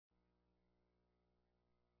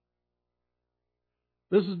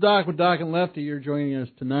This is Doc with Doc and Lefty. You're joining us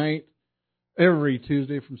tonight, every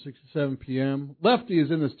Tuesday from 6 to 7 p.m. Lefty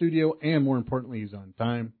is in the studio, and more importantly, he's on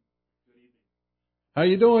time. How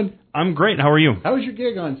you doing? I'm great. How are you? How was your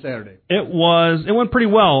gig on Saturday? It went pretty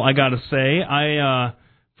well, I got to say.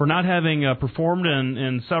 For not having performed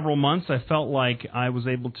in several months, I felt like I was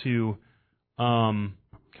able to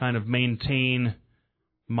kind of maintain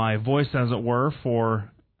my voice, as it were,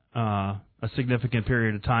 for a significant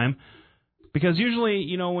period of time. Because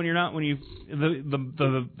usually, the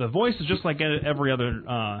voice is just like every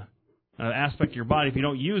other aspect of your body. If you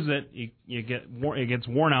don't use it, it gets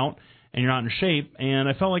worn out, and you're not in shape. And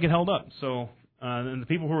I felt like it held up. So, and the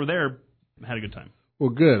people who were there had a good time. Well,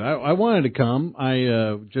 good. I wanted to come.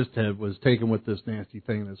 I was taken with this nasty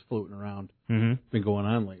thing that's floating around. Mm-hmm. Been going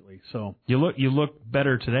on lately. So you look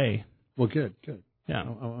better today. Well, good. Yeah,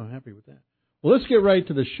 I'm happy with that. Well, let's get right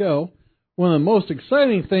to the show. One of the most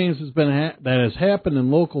exciting things that has happened in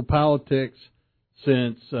local politics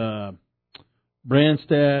since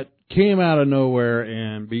Branstad came out of nowhere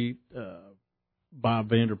and beat Bob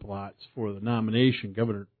Vanderplots for the nomination,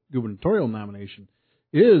 gubernatorial nomination,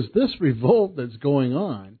 is this revolt that's going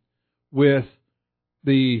on with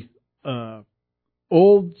the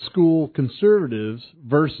old school conservatives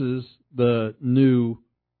versus the new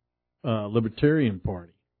Libertarian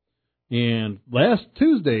Party. And last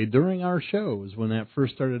Tuesday during our show is when that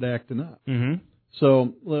first started acting up. Mm-hmm.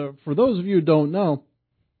 So for those of you who don't know,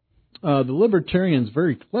 the Libertarians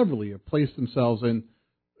very cleverly have placed themselves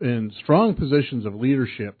in strong positions of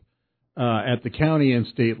leadership at the county and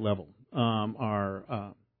state level.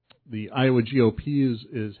 The Iowa GOP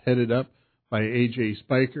is headed up by A.J.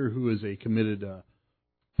 Spiker, who is a committed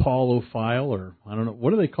Paulophile, or I don't know, what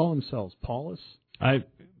do they call themselves, Paulus? I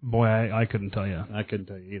couldn't tell you. I couldn't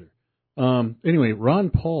tell you either. Anyway,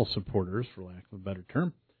 Ron Paul supporters, for lack of a better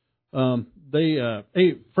term,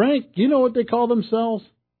 hey, Frank, you know what they call themselves?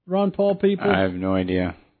 Ron Paul people? I have no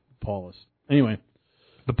idea. Paulus. Anyway.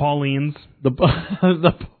 The Paulines. The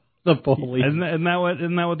Paulines. Isn't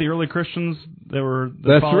that what the early Christians, they were?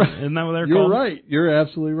 That's right. Isn't that what they're called? You're right. You're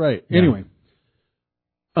absolutely right. Yeah. Anyway.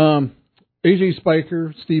 A.J.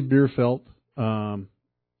 Spiker, Steve Bierfeld, I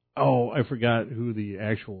forgot who the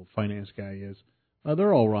actual finance guy is.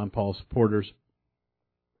 They're all Ron Paul supporters.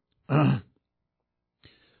 In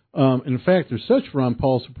fact, they're such Ron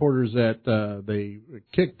Paul supporters that they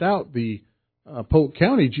kicked out the Polk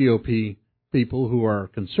County GOP people who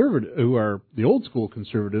are conservative, who are the old school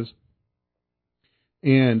conservatives,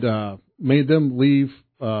 and made them leave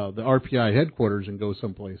the RPI headquarters and go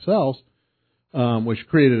someplace else, which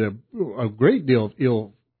created a great deal of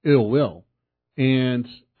ill will. And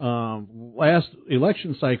last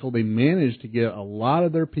election cycle, they managed to get a lot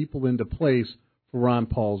of their people into place for Ron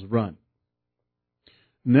Paul's run.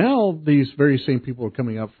 Now, these very same people are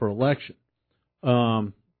coming up for election.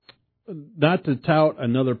 Not to tout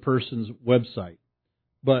another person's website,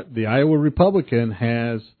 but the Iowa Republican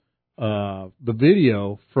has the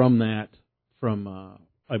video from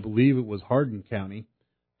I believe it was Hardin County,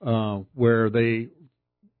 where they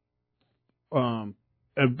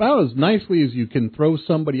about as nicely as you can throw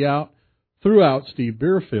somebody out, threw out Steve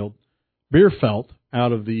Bierfeld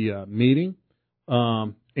out of the meeting,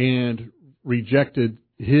 and rejected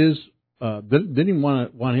his, didn't even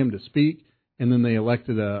want him to speak, and then they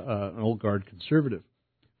elected an old guard conservative.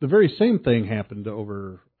 The very same thing happened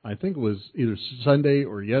over, I think it was either Sunday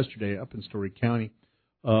or yesterday up in Story County.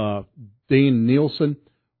 Dane Nielsen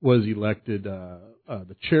was elected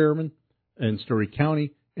the chairman in Story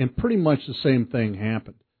County, and pretty much the same thing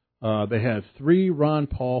happened. They had 3 Ron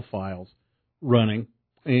Paul files running,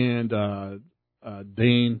 and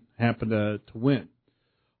Dane happened to win.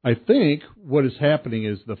 I think what is happening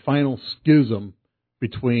is the final schism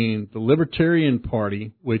between the Libertarian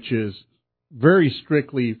Party, which is very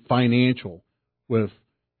strictly financial, with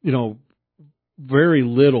very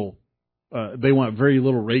little. They want very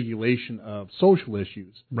little regulation of social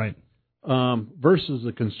issues, right? Versus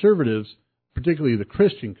the conservatives, particularly the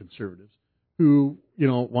Christian conservatives, who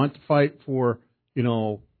want to fight for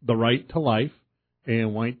the right to life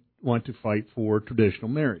and want to fight for traditional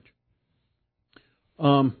marriage.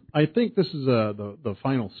 I think this is the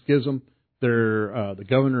final schism. The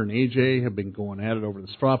governor and AJ have been going at it over the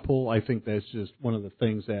straw poll. I think that's just one of the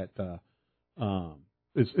things that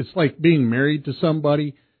it's like being married to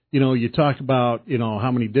somebody. You talk about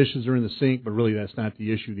how many dishes are in the sink, but really that's not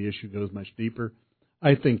the issue. The issue goes much deeper.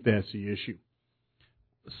 I think that's the issue.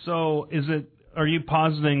 So are you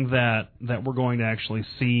positing that we're going to actually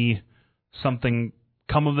see something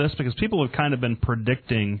come of this? Because people have kind of been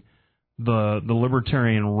predicting the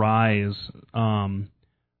libertarian rise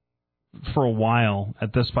for a while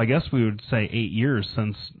at this. I guess we would say 8 years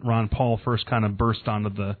since Ron Paul first kind of burst onto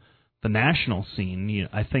the national scene.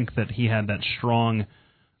 I think that he had that strong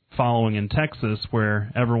following in Texas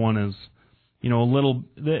where everyone is, a little,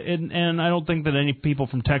 and I don't think that any people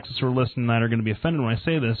from Texas who are listening to that are going to be offended when I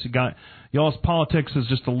say this. Y'all's politics is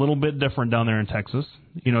just a little bit different down there in Texas.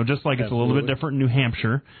 Just like it's a little bit different in New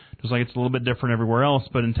Hampshire, just like it's a little bit different everywhere else.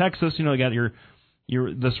 But in Texas, you got your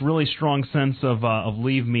this really strong sense of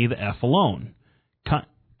leave me the F alone.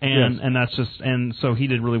 And that's just, and so he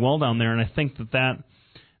did really well down there, and I think that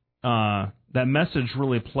message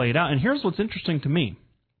really played out. And here's what's interesting to me.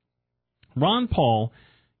 Ron Paul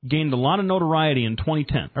gained a lot of notoriety in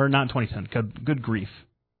 2010, or not 2010, good grief.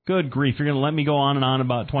 You're going to let me go on and on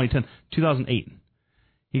about 2008.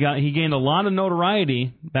 He gained a lot of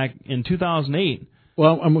notoriety back in 2008.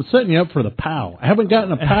 Well, I'm setting you up for the POW. I haven't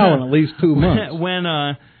gotten a POW in at least 2 months. When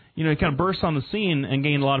he kind of burst on the scene and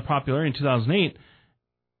gained a lot of popularity in 2008,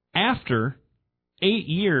 after 8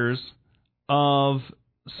 years of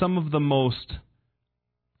some of the most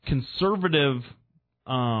conservative,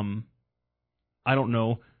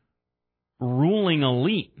 ruling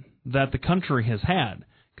elite that the country has had.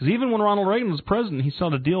 Because even when Ronald Reagan was president, he still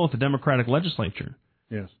had to deal with the Democratic legislature.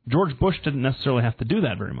 Yes. George Bush didn't necessarily have to do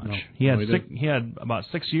that very much. No, he had about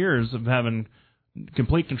 6 years of having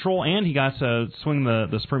complete control, and he got to swing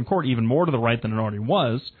the Supreme Court even more to the right than it already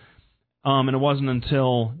was. And it wasn't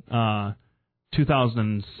until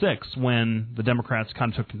 2006 when the Democrats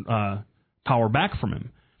kind of took power back from him.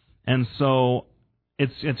 And so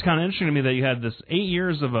it's kind of interesting to me that you had this 8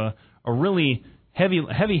 years of a really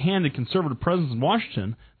heavy-handed conservative presence in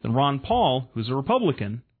Washington. Then Ron Paul, who's a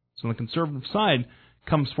Republican, so on the conservative side,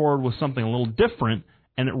 comes forward with something a little different,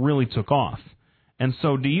 and it really took off. And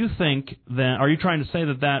so do you think that, are you trying to say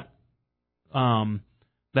that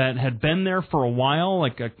had been there for a while,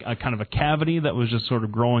 like a kind of a cavity that was just sort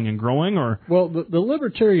of growing and growing? Or Well, the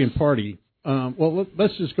Libertarian Party,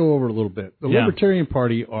 let's just go over it a little bit. The Libertarian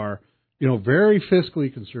Party are, very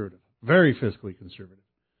fiscally conservative,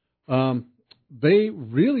 They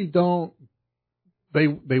really don't,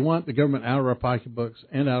 they want the government out of our pocketbooks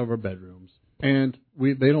and out of our bedrooms, and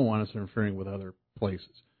they don't want us interfering with other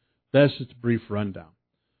places. That's just a brief rundown.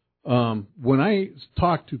 When I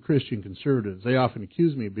talk to Christian conservatives, they often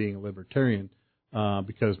accuse me of being a libertarian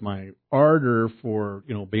because my ardor for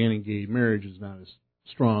banning gay marriage is not as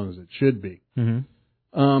strong as it should be.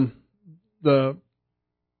 Mm-hmm.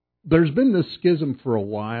 There's been this schism for a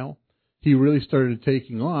while. He really started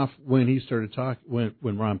taking off when he started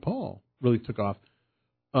when Ron Paul really took off.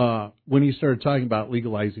 When he started talking about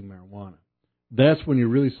legalizing marijuana, that's when you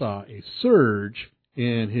really saw a surge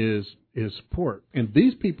in his support. And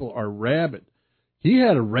these people are rabid. He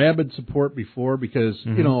had a rabid support before because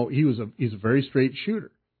he's a very straight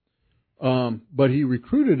shooter. But he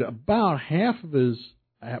recruited about half of his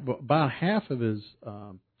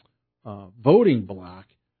voting bloc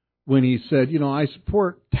when he said, I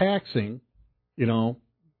support taxing,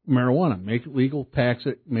 marijuana, make it legal, tax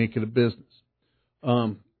it, make it a business.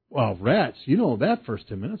 Well, rats, that first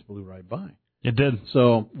 10 minutes blew right by. It did.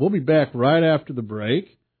 So we'll be back right after the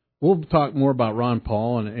break. We'll talk more about Ron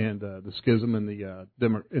Paul and the schism in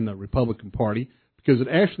the Republican Party because it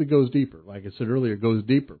actually goes deeper. Like I said earlier, it goes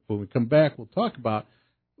deeper. When we come back, we'll talk about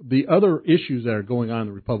the other issues that are going on in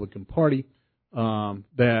the Republican Party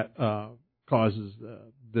that causes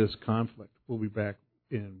this conflict. We'll be back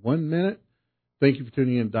in 1 minute. Thank you for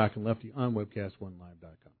tuning in to Doc and Lefty on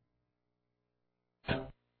webcast1live.com.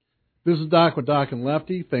 This is Doc with Doc and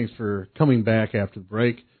Lefty. Thanks for coming back after the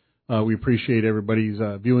break. We appreciate everybody's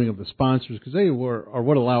viewing of the sponsors because they are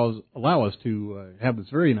what allow us to have this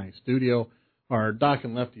very nice studio. Our Doc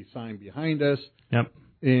and Lefty sign behind us. Yep.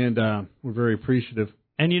 And we're very appreciative.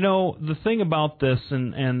 And the thing about this,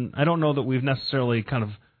 and I don't know that we've necessarily kind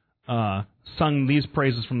of sung these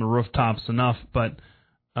praises from the rooftops enough, but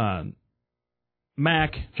J.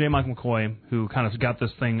 Mike McCoy, who kind of got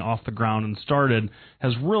this thing off the ground and started,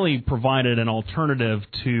 has really provided an alternative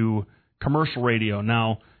to commercial radio.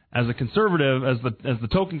 Now, as a conservative, as the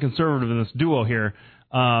token conservative in this duo here,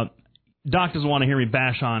 Doc doesn't want to hear me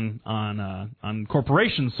bash on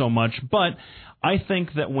corporations so much, but I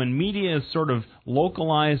think that when media is sort of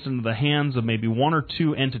localized into the hands of maybe one or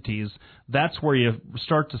two entities, that's where you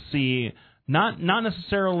start to see not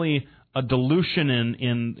necessarily a dilution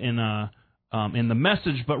in the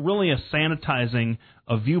message, but really a sanitizing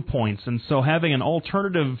of viewpoints. And so having an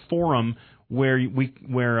alternative forum where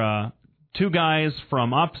two guys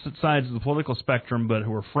from opposite sides of the political spectrum, but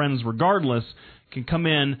who are friends regardless, can come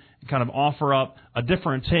in and kind of offer up a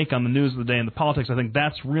different take on the news of the day and the politics, I think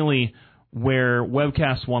that's really where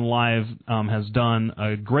Webcast One Live has done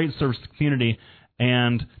a great service to the community.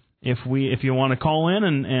 And if you want to call in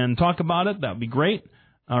and talk about it, that would be great.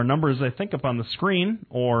 Our number is, I think, up on the screen,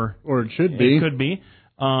 or it should be. It could be.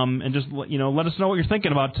 And just let us know what you're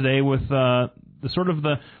thinking about today with we've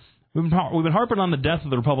been harping on the death of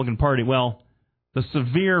the Republican Party. Well, the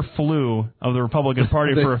severe flu of the Republican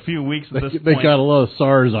Party for a few weeks at this point. They got a lot of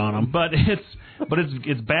SARS on them. But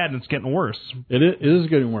it's bad and it's getting worse. It is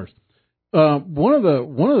getting worse. One of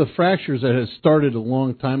the fractures that has started a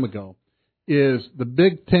long time ago is the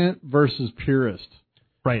big tent versus purist.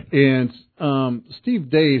 Right. And Steve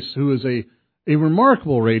Dace, who is a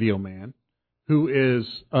remarkable radio man, who is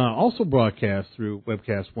also broadcast through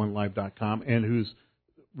webcast1live.com, and whose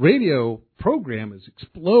radio program is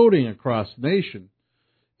exploding across the nation,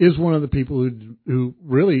 is one of the people who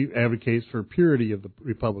really advocates for purity of the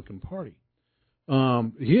Republican Party.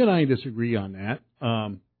 He and I disagree on that.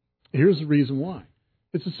 Here's the reason why.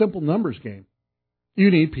 It's a simple numbers game. You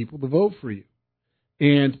need people to vote for you.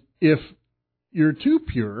 And if you're too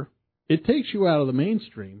pure, it takes you out of the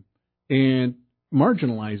mainstream and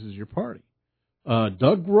marginalizes your party.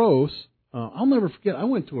 Doug Gross, I'll never forget, I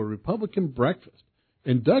went to a Republican breakfast,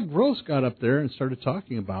 and Doug Gross got up there and started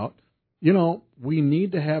talking about, we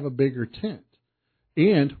need to have a bigger tent.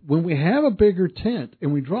 And when we have a bigger tent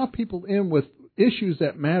and we draw people in with issues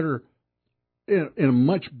that matter in a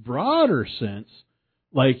much broader sense,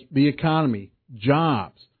 like the economy,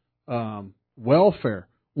 jobs, welfare,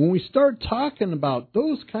 when we start talking about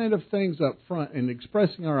those kind of things up front and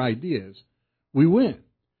expressing our ideas, we win.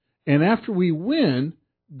 And after we win,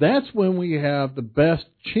 that's when we have the best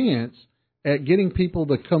chance at getting people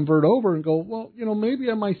to convert over and go, well,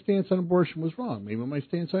 maybe my stance on abortion was wrong. Maybe my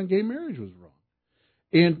stance on gay marriage was wrong.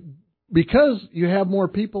 And because you have more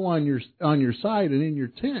people on your side and in your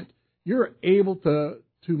tent, you're able to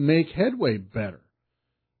make headway better.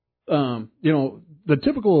 The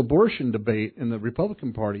typical abortion debate in the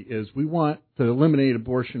Republican Party is we want to eliminate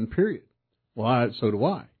abortion, period. Well, so do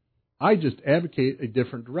I. I just advocate a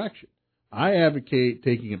different direction. I advocate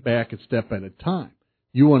taking it back a step at a time.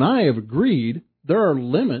 You and I have agreed there are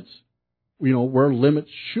limits, where limits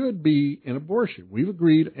should be in abortion. We've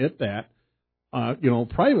agreed at that,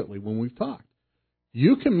 privately when we've talked.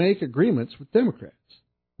 You can make agreements with Democrats,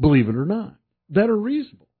 believe it or not, that are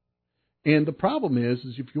reasonable. And the problem is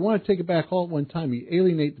if you want to take it back all at one time, you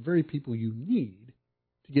alienate the very people you need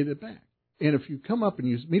to get it back. And if you come up and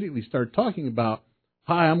you immediately start talking about,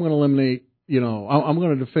 hi, I'm going to eliminate, I'm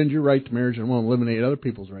going to defend your right to marriage and I'm going to eliminate other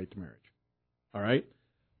people's right to marriage. All right?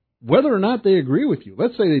 Whether or not they agree with you,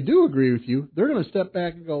 let's say they do agree with you, they're going to step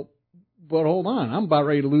back and go, but hold on, I'm about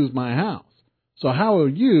ready to lose my house. So how are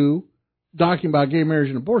you, talking about gay marriage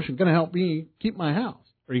and abortion, going to help me keep my house?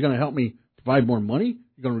 Are you going to help me provide more money?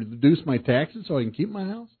 You're going to reduce my taxes so I can keep my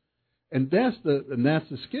house? And that's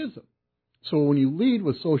the schism. So when you lead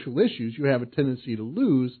with social issues, you have a tendency to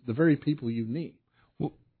lose the very people you need.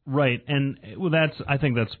 Well, right, and I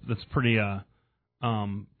think that's pretty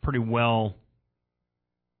pretty well.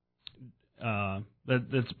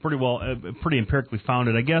 That's pretty empirically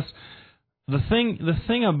founded. I guess the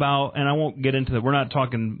thing about, and I won't get into that. We're not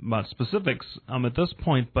talking about specifics at this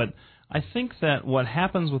point, but I think that what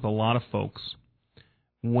happens with a lot of folks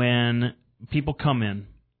when people come in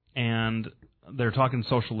and they're talking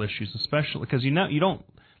social issues, especially because you don't,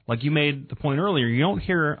 like you made the point earlier, you don't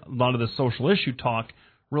hear a lot of the social issue talk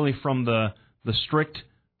really from the strict,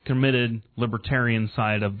 committed libertarian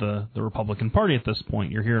side of the Republican Party at this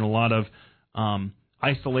point. You're hearing a lot of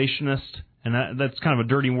isolationist, and that's kind of a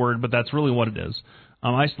dirty word, but that's really what it is.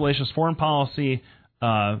 Isolationist foreign policy,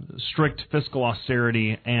 strict fiscal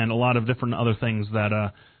austerity, and a lot of different other things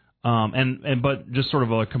that but just sort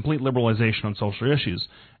of a complete liberalization on social issues.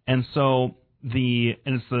 And so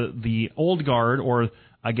it's the old guard, or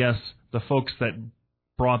I guess the folks that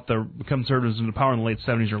brought the conservatives into power in the late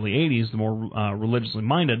 70s, early 80s, the more religiously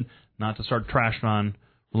minded, not to start trashing on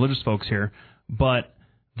religious folks here, but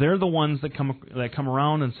they're the ones that come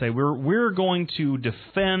around and say we're going to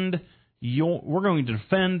defend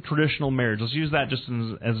traditional marriage. Let's use that just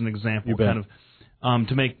as an example, kind of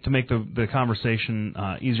to make the conversation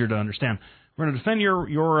easier to understand. We're going to defend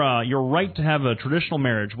your right to have a traditional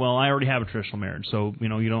marriage. Well, I already have a traditional marriage, so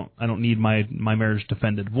I don't need my marriage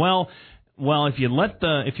defended. Well, if you let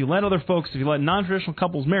non-traditional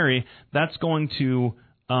couples marry, that's going to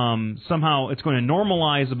somehow it's going to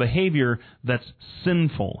normalize a behavior that's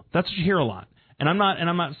sinful. That's what you hear a lot. And I'm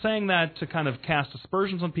not saying that to kind of cast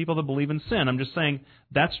aspersions on people that believe in sin. I'm just saying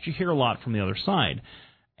that's what you hear a lot from the other side.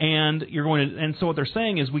 And you're going to, and so what they're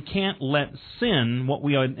saying is we can't let sin, what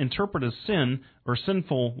we interpret as sin or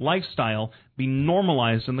sinful lifestyle, be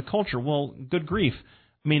normalized in the culture. Well, good grief.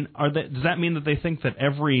 I mean, does that mean that they think that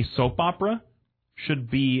every soap opera should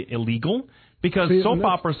be illegal? Because soap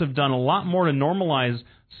operas have done a lot more to normalize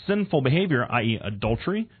sinful behavior, i.e.,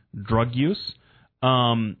 adultery, drug use,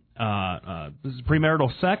 premarital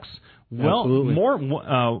sex. Well, Absolutely. more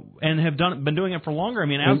and have been doing it for longer. I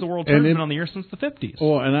mean, as the World Tour has been on the air since the 50s.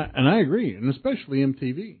 Oh, and I agree, and especially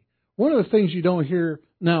MTV. One of the things you don't hear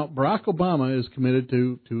now, Barack Obama is committed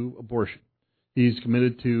to abortion. He's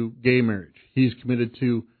committed to gay marriage. He's committed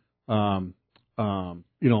to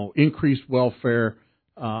increased welfare,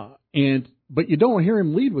 but you don't hear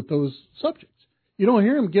him lead with those subjects. You don't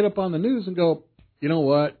hear him get up on the news and go, you know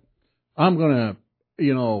what, I'm going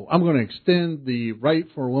to extend the right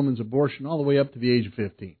for a woman's abortion all the way up to the age of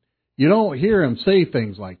 15. You don't hear him say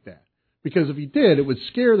things like that, because if he did, it would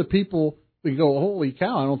scare the people. They go, holy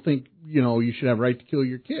cow, I don't think, you should have a right to kill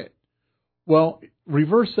your kid. Well,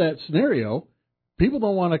 reverse that scenario. People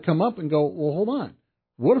don't want to come up and go, well, hold on.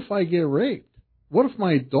 What if I get raped? What if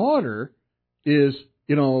my daughter is,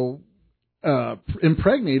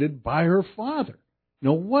 impregnated by her father?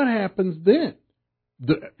 What happens then?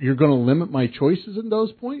 You're going to limit my choices in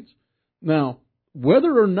those points? Now,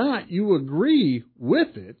 whether or not you agree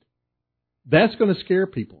with it, that's going to scare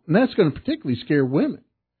people. And that's going to particularly scare women.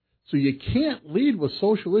 So you can't lead with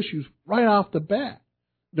social issues right off the bat.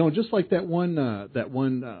 Just like that one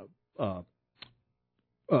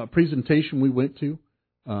presentation we went to,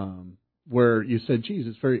 where you said, geez,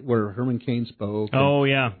 it's where Herman Cain spoke. Oh,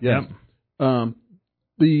 yeah. Yes. Yep.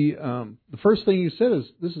 The first thing you said is,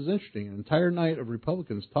 this is interesting, an entire night of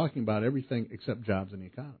Republicans talking about everything except jobs and the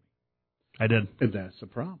economy. I did. And that's the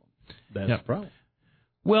problem. That's the problem.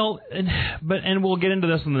 Well, and we'll get into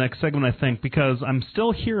this in the next segment, I think, because I'm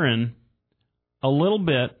still hearing a little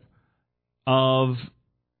bit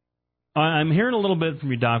I'm hearing a little bit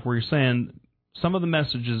from you, Doc, where you're saying some of the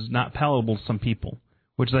message is not palatable to some people,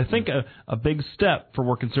 which is, I think, a big step for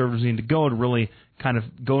where conservatives need to go to really kind of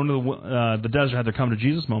go into the desert, have their come to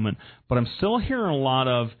Jesus moment. But I'm still hearing a lot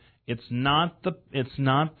of it's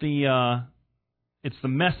the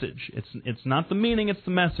message. It's not the meaning. It's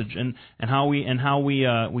the message, and how we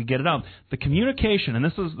get it out. The communication, and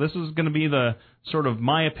this is going to be the sort of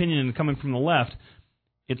my opinion coming from the left.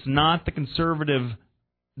 It's not the conservative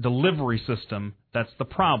delivery system that's the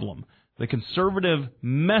problem. The conservative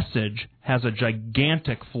message has a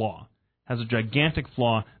gigantic flaw. That gigantic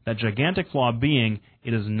flaw being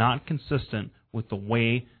it is not consistent with the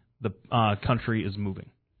way the country is moving.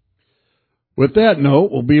 With that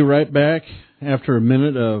note, we'll be right back after a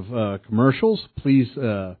minute of commercials. Please,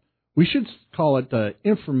 we should call it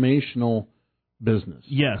informational business.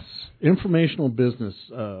 Yes. Informational business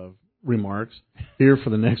remarks here for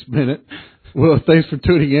the next minute. Well, thanks for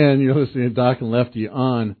tuning in. You're listening to Doc and Lefty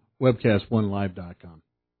on webcast1live.com.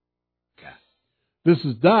 This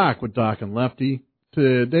is Doc with Doc and Lefty.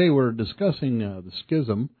 Today we're discussing the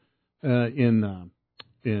schism in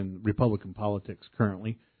Republican politics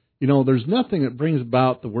currently. There's nothing that brings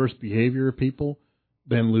about the worst behavior of people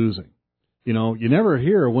than losing. You never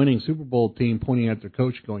hear a winning Super Bowl team pointing at their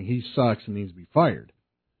coach going, he sucks and needs to be fired.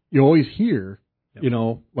 You always hear,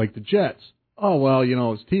 like the Jets, oh, well,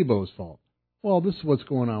 it's Tebow's fault. Well, this is what's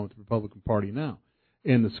going on with the Republican Party now.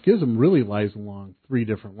 And the schism really lies along three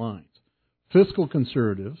different lines. Fiscal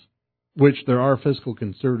conservatives, which there are fiscal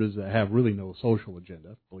conservatives that have really no social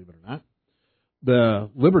agenda, believe it or not.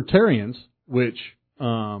 The libertarians, which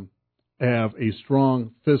have a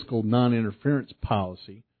strong fiscal non-interference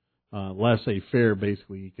policy, laissez-faire,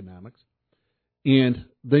 basically, economics. And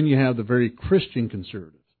then you have the very Christian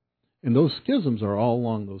conservatives. And those schisms are all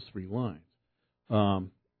along those three lines.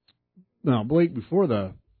 Now, Blake, before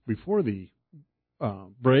the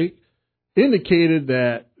break, indicated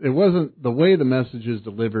that it wasn't the way the message is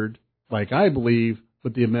delivered, like I believe,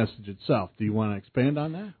 but the message itself. Do you want to expand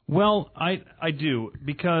on that? Well, I do,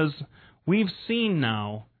 because we've seen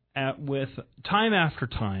now, with time after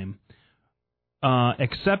time,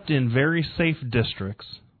 except in very safe districts,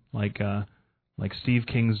 like Steve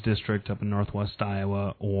King's district up in northwest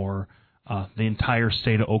Iowa, or the entire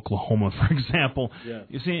state of Oklahoma, for example. Yeah.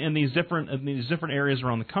 You see, in these different areas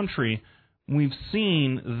around the country, we've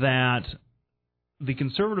seen that the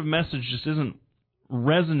conservative message just isn't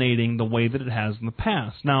resonating the way that it has in the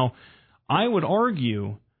past. Now, I would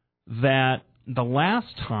argue that the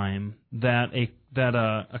last time that a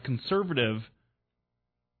conservative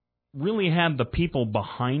really had the people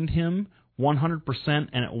behind him 100%,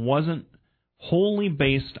 and it wasn't wholly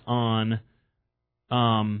based on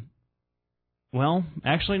Well,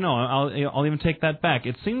 actually, no. I'll even take that back.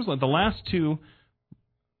 It seems like the last two,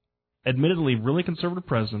 admittedly, really conservative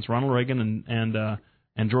presidents, Ronald Reagan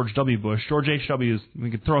and George W. Bush. George H.W.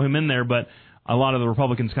 we could throw him in there, but a lot of the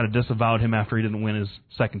Republicans kind of disavowed him after he didn't win his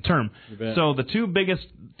second term. So the two biggest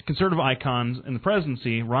conservative icons in the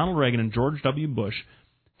presidency, Ronald Reagan and George W. Bush,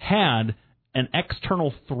 had an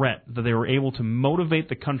external threat that they were able to motivate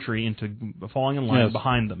the country into falling in line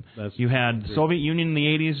behind them. You had the Soviet Union in the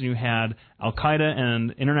 80s, and you had Al-Qaeda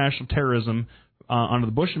and international terrorism under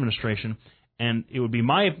the Bush administration. And it would be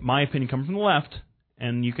my opinion, coming from the left,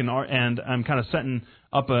 and I'm kind of setting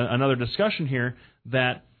up another discussion here,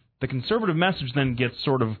 that the conservative message then gets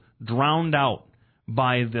sort of drowned out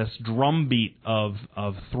by this drumbeat of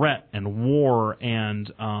threat and war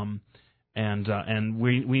and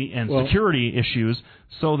security issues,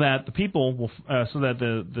 so that the people will, so that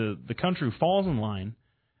the country falls in line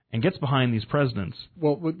and gets behind these presidents.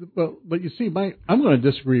 Well, but you see, I'm going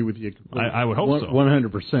to disagree with you. I would hope so.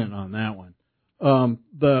 100% on that one.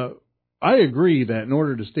 I agree that in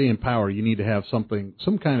order to stay in power, you need to have some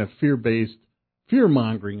kind of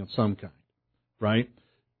fear-mongering of some kind, right?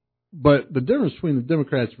 But the difference between the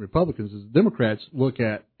Democrats and Republicans is the Democrats look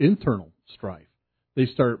at internal strife. They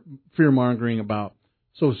start fear-mongering about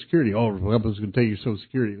Social Security. Oh, Republicans are going to take your Social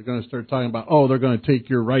Security. They're going to start talking about, they're going to take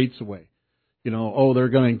your rights away. They're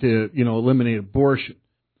going to, eliminate abortion.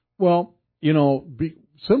 Well,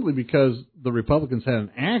 simply because the Republicans had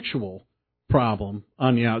an actual problem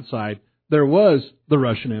on the outside. There was the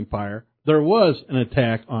Russian Empire. There was an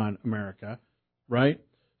attack on America, right?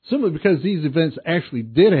 Simply because these events actually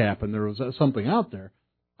did happen, there was something out there.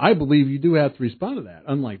 I believe you do have to respond to that,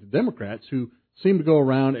 unlike the Democrats who seem to go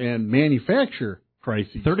around and manufacture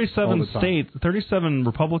crises. 37 states, 37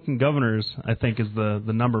 Republican governors, I think, is the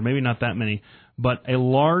number. Maybe not that many, but a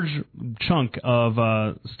large chunk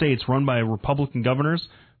of states run by Republican governors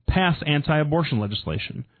pass anti-abortion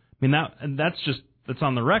legislation. I mean, that's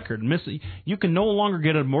on the record. You can no longer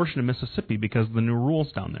get an abortion in Mississippi because of the new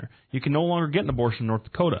rules down there. You can no longer get an abortion in North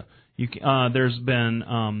Dakota. There's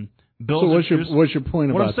been bills. So what's your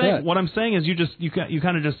point about that? What I'm saying is you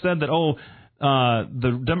kind of just said that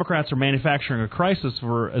the Democrats are manufacturing a crisis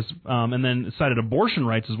and then cited abortion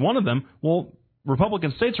rights as one of them. Well,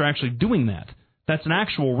 Republican states are actually doing that. That's an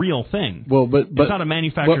actual real thing. Well, but it's not a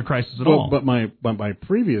manufactured crisis at all. But my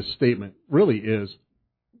previous statement really is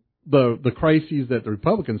the crises that the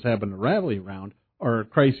Republicans have been rallying around are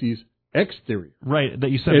crises exterior. Right,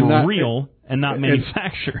 that you said were real and not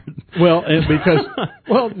manufactured. Well, and because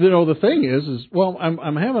the thing is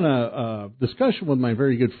I'm having a discussion with my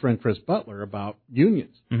very good friend Chris Butler about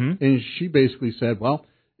unions, and she basically said, well,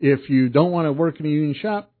 if you don't want to work in a union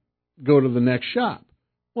shop, go to the next shop.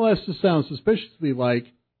 Well, that just sounds suspiciously like,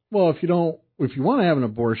 well, if you want to have an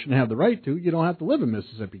abortion and have the right to, you don't have to live in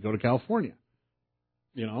Mississippi. Go to California.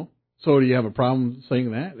 So do you have a problem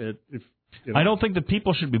saying that? I don't think that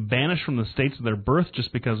people should be banished from the states of their birth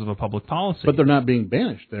just because of a public policy. But they're not being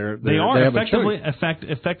banished. They are.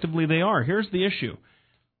 Effectively, they are. Here's the issue.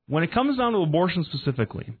 When it comes down to abortion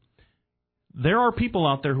specifically, there are people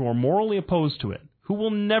out there who are morally opposed to it, who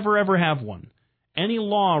will never, ever have one. Any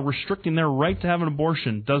law restricting their right to have an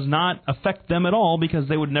abortion does not affect them at all because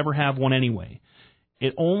they would never have one anyway.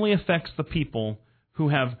 It only affects the people who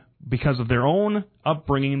have, because of their own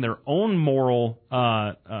upbringing, their own moral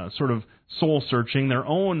sort of soul searching, their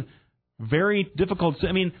own very difficult.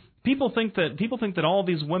 I mean, people think that all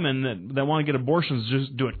these women that want to get abortions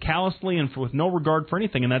just do it callously and with no regard for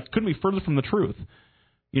anything, and that couldn't be further from the truth.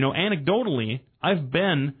 Anecdotally, I've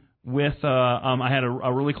been with I had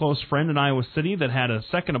a really close friend in Iowa City that had a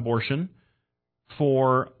second abortion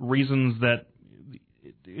for reasons that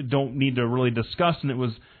don't need to really discuss, and it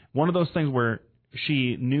was one of those things where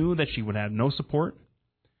she knew that she would have no support,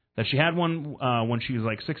 that she had one when she was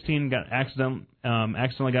like 16,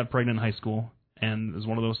 accidentally got pregnant in high school, and it was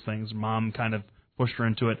one of those things. Mom kind of pushed her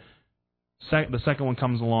into it. The second one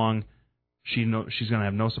comes along, she's going to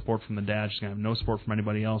have no support from the dad. She's going to have no support from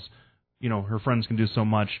anybody else. Her friends can do so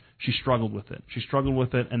much. She struggled with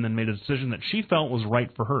it, and then made a decision that she felt was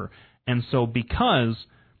right for her. And so because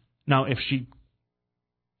now if she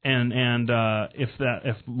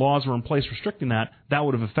if laws were in place restricting that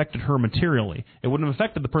would have affected her materially. It wouldn't have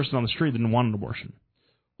affected the person on the street that didn't want an abortion.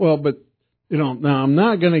 Well, but now I'm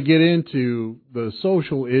not going to get into the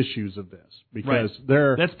social issues of this because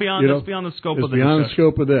that's beyond the scope of the beyond discussion.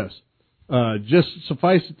 The scope of this. Just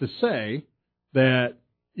suffice it to say that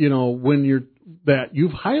that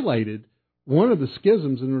you've highlighted one of the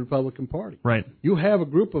schisms in the Republican Party. Right. You have a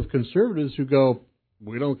group of conservatives who go,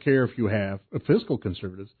 we don't care if you have fiscal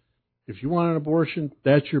conservatives. If you want an abortion,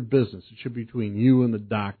 that's your business. It should be between you and the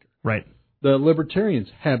doctor. Right. The libertarians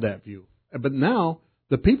have that view. But now,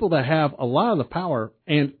 the people that have a lot of the power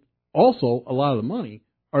and also a lot of the money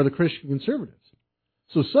are the Christian conservatives.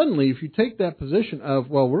 So suddenly, if you take that position of,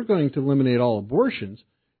 well, we're going to eliminate all abortions,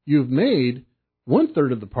 you've made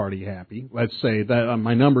 1/3 of the party happy. Let's say that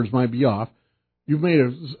my numbers might be off. You've made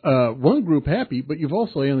one group happy, but you've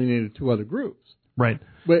also alienated 2 other groups. Right.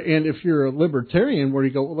 And if you're a libertarian where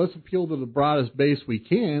you go, well, let's appeal to the broadest base we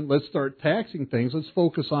can, let's start taxing things, let's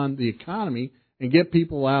focus on the economy and get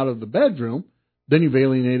people out of the bedroom, then you've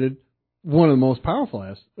alienated one of the most powerful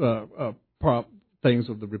things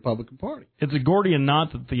of the Republican Party. It's a Gordian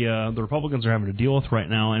knot that the Republicans are having to deal with right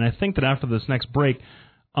now, and I think that after this next break,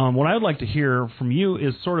 what I would like to hear from you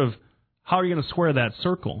is sort of how are you going to square that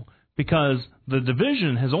circle? Because the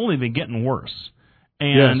division has only been getting worse.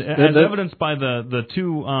 And yes, as evidenced by the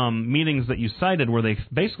 2 meetings that you cited where they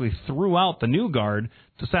basically threw out the new guard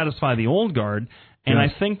to satisfy the old guard, and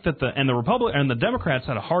yes. I think that the Democrats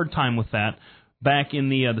had a hard time with that back in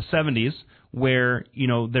the 70s, where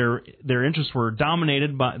their interests were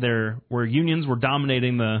dominated by where unions were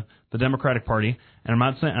dominating the Democratic Party. And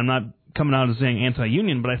I'm not coming out as saying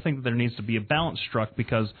anti-union, but I think that there needs to be a balance struck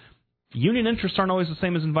because union interests aren't always the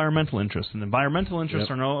same as environmental interests, and environmental interests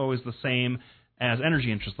are not always the same as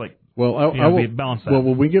energy interests. Like, well, I will balance that. Well,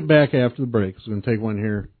 when we get back after the break, so we're going to take one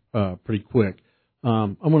here pretty quick.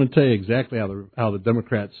 I'm going to tell you exactly how the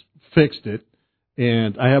Democrats fixed it,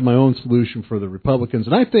 and I have my own solution for the Republicans.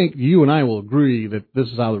 And I think you and I will agree that this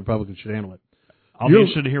is how the Republicans should handle it. I'll be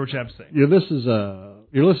interested to hear what you have to say. You're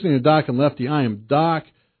listening to Doc and Lefty. I am Doc.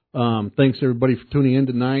 Thanks everybody for tuning in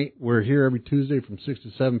tonight. We're here every Tuesday from 6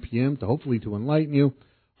 to 7 p.m. to hopefully to enlighten you.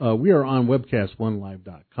 We are on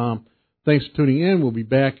webcast1live.com. Thanks for tuning in. We'll be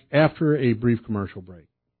back after a brief commercial break.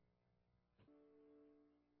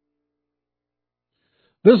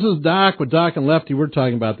 This is Doc with Doc and Lefty. We're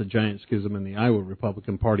talking about the giant schism in the Iowa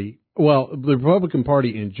Republican Party. Well, the Republican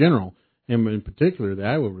Party in general, and in particular the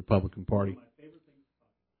Iowa Republican Party.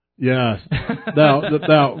 Yes.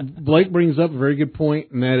 Now, Blake brings up a very good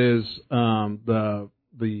point, and that is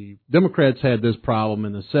the Democrats had this problem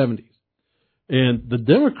in the 70s. And the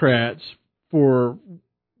Democrats, for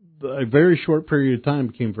a very short period of time,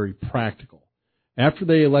 became very practical. After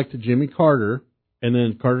they elected Jimmy Carter, and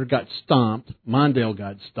then Carter got stomped, Mondale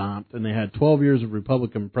got stomped, and they had 12 years of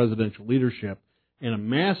Republican presidential leadership and a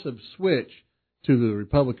massive switch to the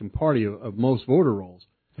Republican Party of most voter rolls.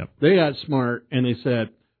 Yep. They got smart, and they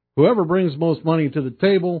said, whoever brings most money to the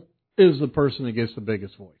table is the person that gets the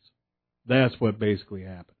biggest voice. That's what basically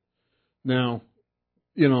happened. Now,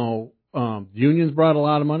 unions brought a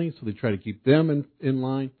lot of money, so they try to keep them in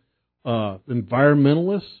line.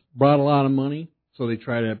 Environmentalists brought a lot of money, so they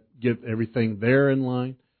try to get everything there in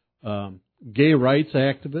line. Gay rights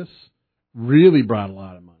activists really brought a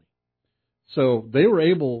lot of money. So they were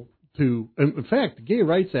able to, in fact, the gay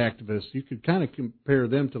rights activists, you could kind of compare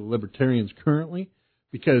them to the libertarians currently,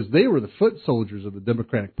 because they were the foot soldiers of the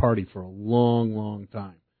Democratic Party for a long, long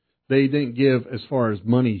time. They didn't give, as far as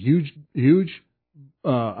money, huge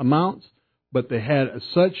amounts, but they had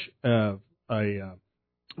such a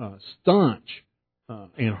staunch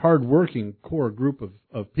and hard-working core group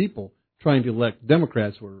of people trying to elect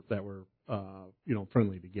Democrats that were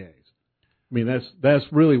friendly to gays. I mean, that's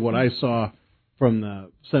really what I saw from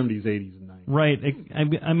the 70s, 80s, and 90s. Right.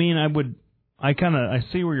 I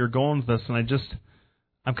see where you're going with this, and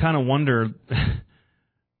I kind of wonder.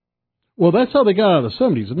 Well, that's how they got out of the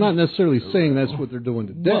 70s. I'm not necessarily saying that's what they're doing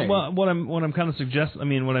today. Well, what I'm kind of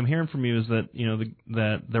suggesting, what I'm hearing from you is that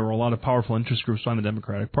that there were a lot of powerful interest groups on the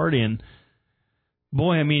Democratic Party, and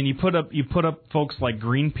boy, you put up folks like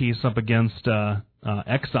Greenpeace up against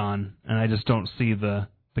Exxon, and I just don't see the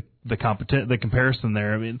comparison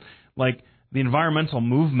there. Like the environmental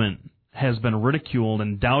movement has been ridiculed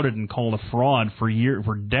and doubted and called a fraud for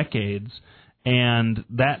decades. And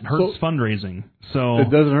that hurts fundraising. So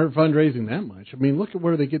it doesn't hurt fundraising that much. Look at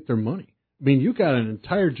where they get their money. You got an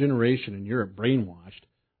entire generation in Europe brainwashed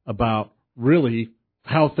about really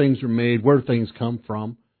how things are made, where things come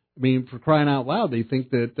from. For crying out loud, they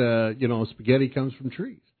think that spaghetti comes from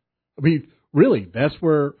trees. Really, that's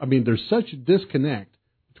where there's such a disconnect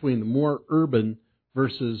between the more urban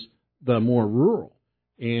versus the more rural,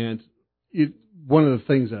 and one of the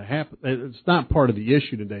things that happened, it's not part of the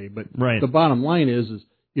issue today, but right. The bottom line is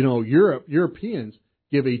Europeans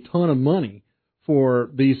give a ton of money for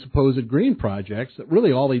these supposed green projects that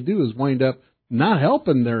really all they do is wind up not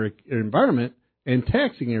helping their environment and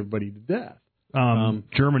taxing everybody to death.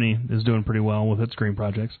 Germany is doing pretty well with its green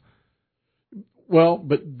projects. Well,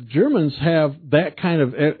 but the Germans have that kind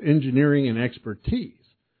of engineering and expertise,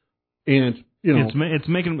 and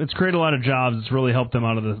it's created a lot of jobs. It's really helped them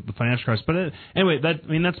out of the financial crisis. But anyway,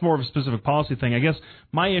 that's more of a specific policy thing. I guess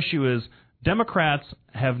my issue is Democrats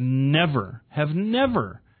have never,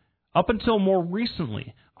 up until more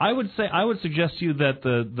recently, I would suggest to you that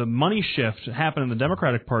the money shift happened in the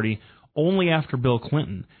Democratic Party only after Bill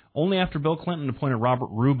Clinton. Only after Bill Clinton appointed Robert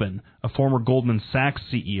Rubin, a former Goldman Sachs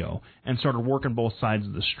CEO, and started working both sides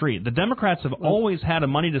of the street. The Democrats have always had a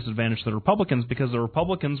money disadvantage to the Republicans because the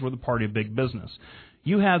Republicans were the party of big business.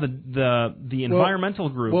 You have the environmental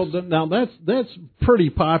groups. Well, now that's pretty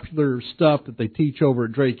popular stuff that they teach over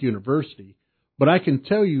at Drake University. But I can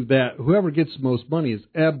tell you that whoever gets the most money has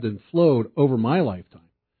ebbed and flowed over my lifetime.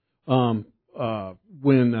 When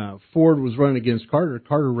Ford was running against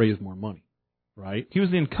Carter raised more money, right? He was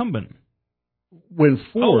the incumbent. When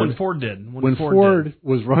Ford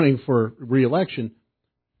was running for re-election,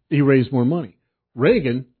 he raised more money.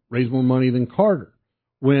 Reagan raised more money than Carter.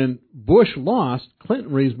 When Bush lost,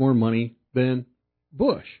 Clinton raised more money than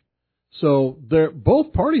Bush. So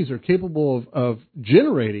both parties are capable of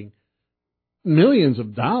generating millions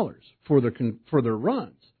of dollars for their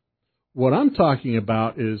runs. What I'm talking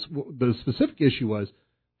about is the specific issue was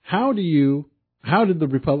how did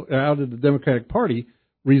the Democratic Party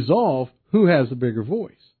resolve who has the bigger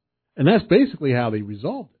voice, and that's basically how they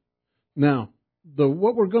resolved it. Now,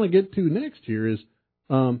 what we're going to get to next here is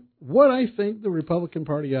what I think the Republican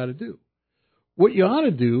Party ought to do. What you ought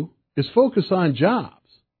to do is focus on jobs.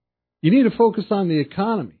 You need to focus on the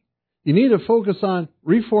economy. You need to focus on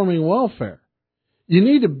reforming welfare. You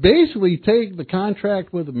need to basically take the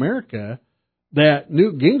contract with America that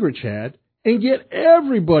Newt Gingrich had and get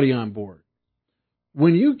everybody on board.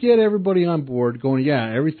 When you get everybody on board going, yeah,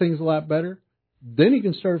 everything's a lot better, then you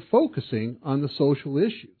can start focusing on the social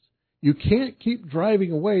issues. You can't keep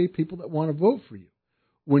driving away people that want to vote for you.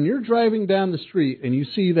 When you're driving down the street and you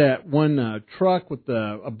see that one truck with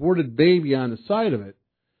the aborted baby on the side of it,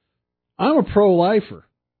 I'm a pro-lifer.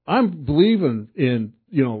 I'm believing in,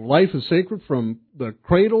 life is sacred from the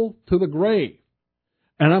cradle to the grave.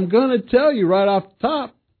 And I'm going to tell you right off the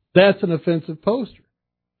top, that's an offensive poster.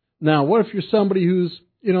 Now, what if you're somebody who's,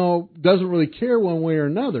 doesn't really care one way or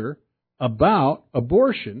another about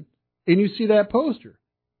abortion and you see that poster?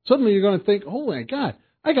 Suddenly you're going to think, oh my God,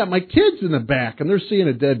 I got my kids in the back and they're seeing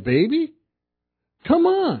a dead baby? Come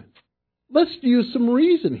on. Let's use some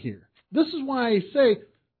reason here. This is why I say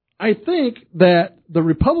I think that the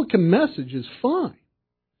Republican message is fine.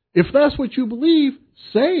 If that's what you believe,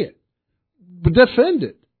 say it. Defend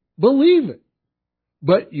it. Believe it.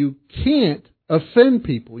 But you can't offend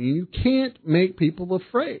people. You can't make people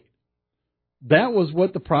afraid. That was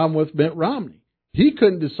what the problem with Mitt Romney. He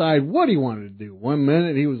couldn't decide what he wanted to do. One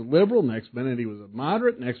minute he was a liberal, next minute he was a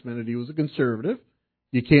moderate, next minute he was a conservative.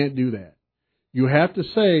 You can't do that. You have to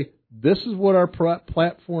say, this is what our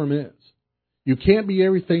platform is. You can't be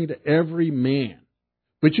everything to every man.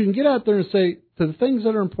 But you can get out there and say, to the things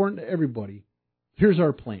that are important to everybody, here's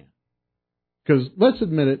our plan. Because let's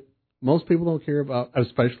admit it, most people don't care about,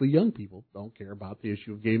 especially young people, don't care about the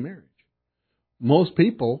issue of gay marriage. Most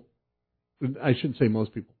people, I shouldn't say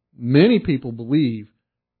most people, many people believe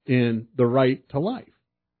in the right to life.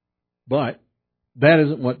 But that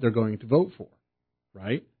isn't what they're going to vote for,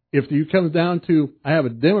 right? If you come down to, I have a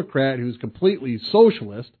Democrat who's completely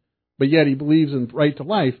socialist, but yet he believes in right to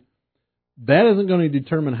life, that isn't going to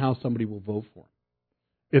determine how somebody will vote for him.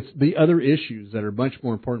 It's the other issues that are much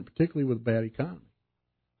more important, particularly with a bad economy.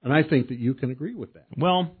 And I think that you can agree with that.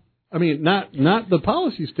 Well, I mean, not the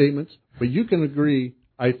policy statements, but you can agree,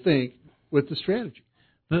 I think, with the strategy.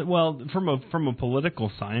 Well, from a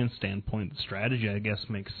political science standpoint, the strategy, I guess,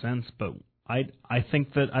 makes sense. But I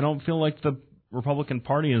think that I don't feel like the Republican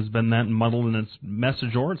Party has been that muddled in its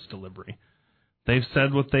message or its delivery. They've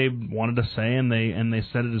said what they wanted to say, and they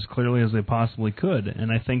said it as clearly as they possibly could.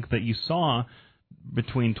 And I think that you saw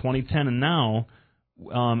between 2010 and now,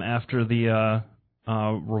 after the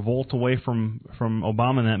revolt away from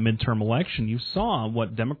Obama in that midterm election, you saw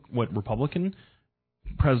what Republican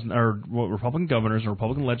president or what Republican governors and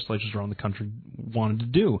Republican legislatures around the country wanted to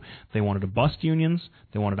do. They wanted to bust unions,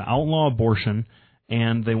 they wanted to outlaw abortion,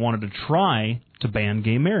 and they wanted to try to ban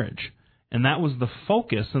gay marriage. And that was the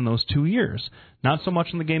focus in those 2 years. Not so much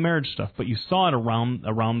in the gay marriage stuff, but you saw it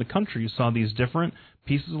around the country. You saw these different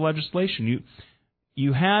pieces of legislation.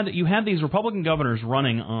 You had these Republican governors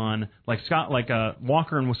running on, like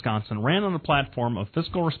Walker in Wisconsin, ran on the platform of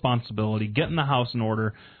fiscal responsibility, getting the house in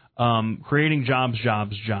order, creating jobs.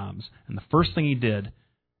 And the first thing he did,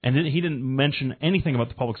 and he didn't mention anything about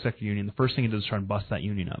the public sector union, the first thing he did was try and bust that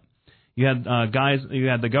union up. You had You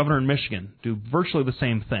had the governor in Michigan do virtually the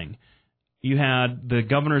same thing. You had the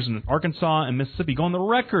governors in Arkansas and Mississippi go on the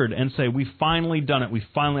record and say, "We finally done it. We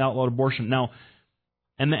finally outlawed abortion." Now,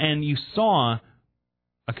 and you saw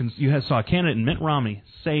a candidate in Mitt Romney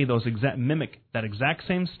say mimic that exact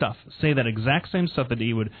same stuff. Say that exact same stuff that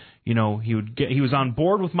he would he was on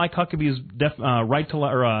board with Mike Huckabee's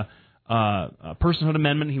personhood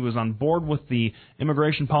amendment. He was on board with the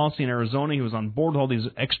immigration policy in Arizona. He was on board with all these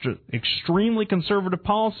extremely conservative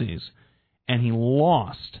policies, and he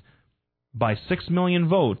lost by 6 million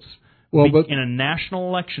votes in a national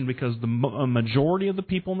election because the majority of the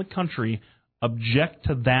people in the country object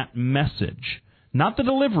to that message, not the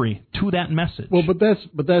delivery, to that message. Well, but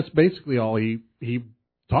that's basically all he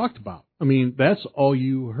talked about. I mean, that's all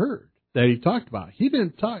you heard that he talked about. He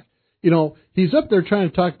didn't talk. He's up there trying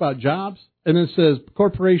to talk about jobs, and then says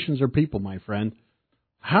corporations are people, my friend.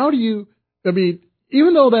 How do you? I mean,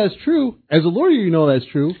 even though that's true, as a lawyer, that's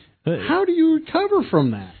true. How do you recover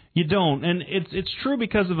from that? You don't, and it's true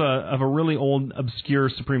because of a really old, obscure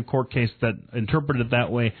Supreme Court case that interpreted it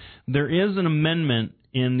that way. There is an amendment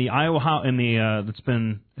in the Iowa House,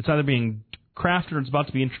 it's either being crafted or it's about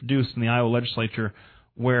to be introduced in the Iowa legislature,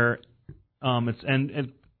 where it's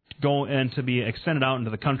to be extended out into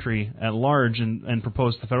the country at large and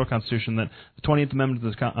proposed to the federal Constitution that the 20th Amendment to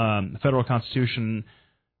the federal Constitution,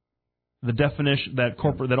 the definition that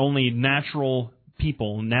only natural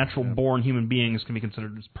people, natural-born human beings can be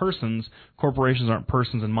considered as persons. Corporations aren't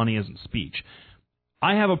persons, and money isn't speech.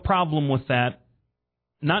 I have a problem with that.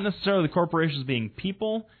 Not necessarily the corporations being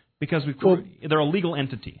people, because they're a legal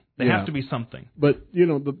entity. They have to be something. But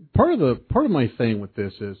the part of my thing with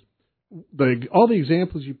this is all the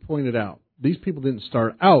examples you pointed out. These people didn't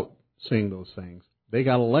start out saying those things. They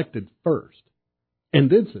got elected first,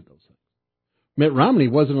 and did say those things. Mitt Romney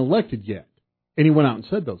wasn't elected yet, and he went out and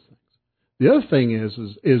said those things. The other thing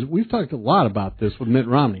is we've talked a lot about this with Mitt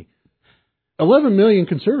Romney. 11 million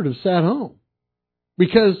conservatives sat home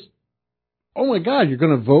because, oh my God, you're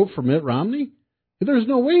going to vote for Mitt Romney? There's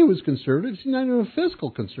no way he was conservative. He's not even a fiscal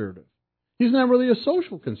conservative. He's not really a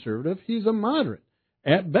social conservative. He's a moderate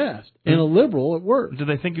at best and a liberal at worst. Do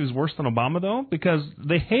they think he was worse than Obama, though? Because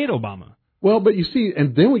they hate Obama. Well, but you see,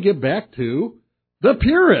 and then we get back to the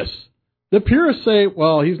purists. The purists say,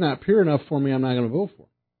 well, he's not pure enough for me, I'm not going to vote for him.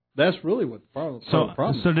 That's really what the problem is. So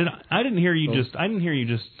I didn't hear you just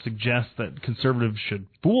suggest that conservatives should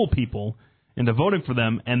fool people into voting for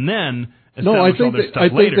them and then establish all their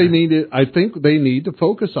stuff later. I think they need to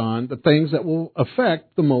focus on the things that will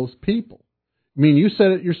affect the most people. I mean, you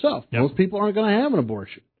said it yourself. Yep. Most people aren't going to have an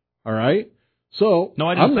abortion. All right? So no,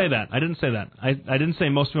 I didn't say that. I didn't say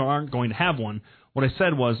most people aren't going to have one. What I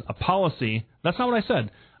said was a policy. That's not what I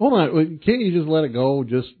said. Hold on. Can't you just let it go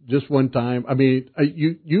just one time? I mean,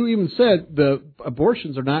 you even said the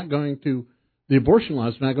abortion laws are not going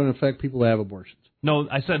to affect people that have abortions. No,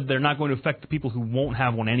 I said they're not going to affect the people who won't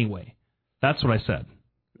have one anyway. That's what I said.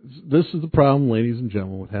 This is the problem, ladies and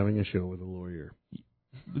gentlemen, with having a show with a lawyer.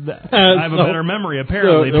 I have a better memory,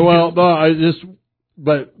 apparently.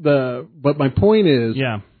 But my point is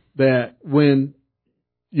that when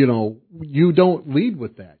you don't lead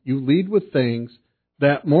with that. You lead with things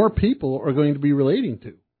that more people are going to be relating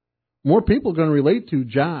to. More people are going to relate to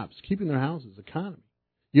jobs, keeping their houses, economy.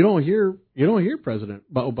 You don't hear President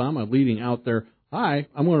Obama leading out there, hi,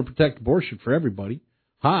 I'm going to protect abortion for everybody.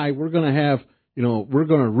 Hi, we're going to have, we're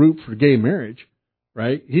going to root for gay marriage,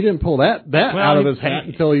 right? He didn't pull that out of his hat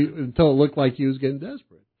until it looked like he was getting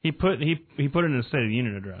desperate. He put it in a State of the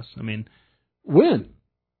Union address. I mean, when?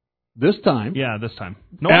 This time. Yeah, this time.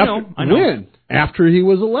 No, I know. When? After he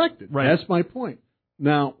was elected. Right. That's my point.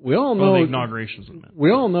 Now, we all know... the inaugurations. We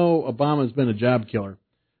all know Obama's been a job killer.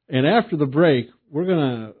 And after the break, we're going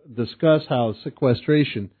to discuss how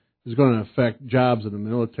sequestration is going to affect jobs in the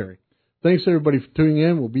military. Thanks, everybody, for tuning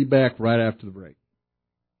in. We'll be back right after the break.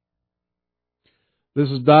 This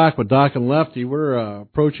is Doc with Doc and Lefty. We're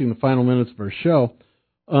approaching the final minutes of our show.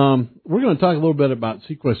 We're going to talk a little bit about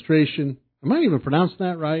sequestration. Am I even pronouncing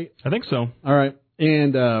that right? I think so. All right.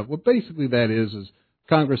 And what basically that is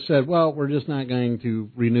Congress said, well, we're just not going to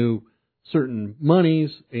renew certain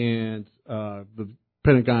monies, and the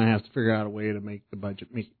Pentagon has to figure out a way to make the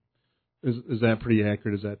budget meet. Is that pretty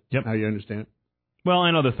accurate? Is that how you understand it? Well,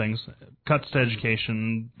 and other things. Cuts to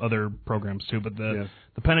education, other programs too, but the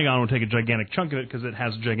Pentagon will take a gigantic chunk of it because it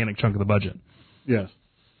has a gigantic chunk of the budget. Yes.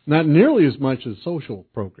 Not nearly as much as social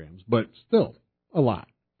programs, but still a lot.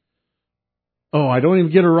 Oh, I don't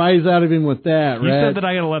even get a rise out of him with that, You said that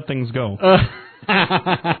I got to let things go.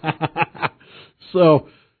 So,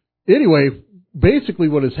 anyway, basically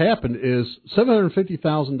what has happened is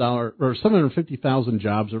 $750,000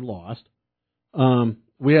 jobs are lost.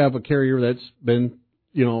 We have a carrier that's been,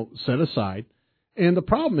 set aside. And the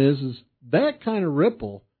problem is that kind of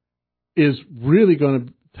ripple is really going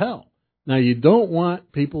to tell. Now, you don't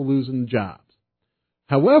want people losing jobs.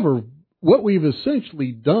 However, what we've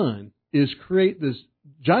essentially done is create this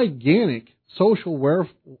gigantic social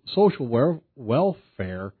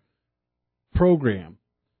welfare program.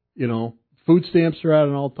 Food stamps are at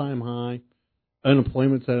an all-time high.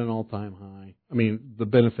 Unemployment's at an all-time high. I mean, the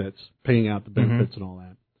benefits, paying out the benefits and all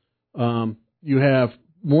that. You have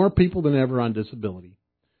more people than ever on disability.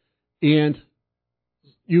 And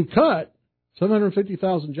you cut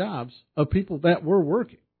 750,000 jobs of people that were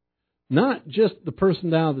working. Not just the person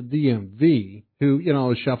down at the DMV who,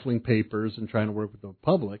 is shuffling papers and trying to work with the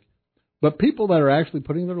public, but people that are actually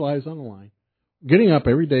putting their lives on the line, getting up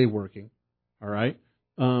every day working, all right,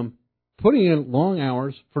 putting in long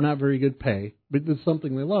hours for not very good pay, but it's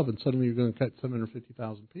something they love, and suddenly you're going to cut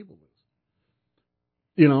 750,000 people loose.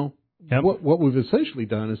 Yep. What we've essentially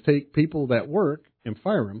done is take people that work and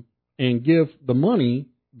fire them and give the money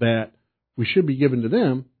that we should be giving to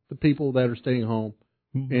them to people that are staying home.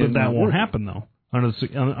 But that won't happen, though.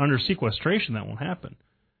 Under sequestration, that won't happen.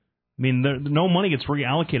 I mean, no money gets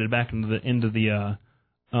reallocated back into the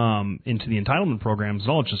entitlement programs at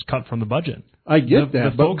all. It's just cut from the budget. I get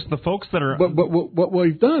that. The folks that are... But what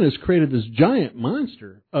we've done is created this giant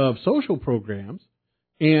monster of social programs,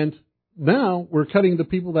 and now we're cutting the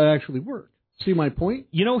people that actually work. See my point?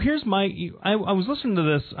 Here's my... I was listening to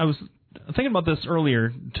this. I was thinking about this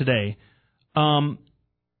earlier today.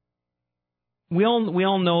 We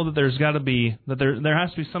all know that there's got to be... that there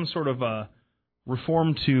has to be some sort of a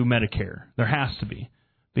reform to Medicare. There has to be.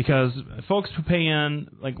 Because folks who pay in,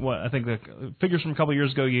 like what I think the figures from a couple of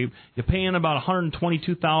years ago, you pay in about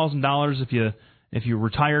 $122,000 if you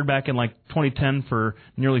retired back in like 2010 for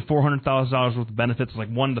nearly $400,000 worth of benefits, like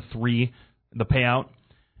 1 to 3 the payout.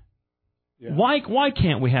 Yeah. Why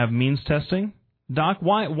can't we have means testing, Doc?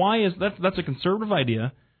 Why is that's a conservative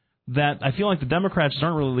idea that I feel like the Democrats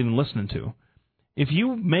aren't really even listening to. If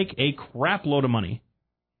you make a crap load of money,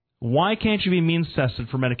 why can't you be means tested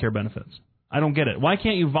for Medicare benefits? I don't get it. Why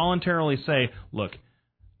can't you voluntarily say, look,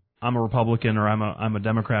 I'm a Republican or I'm a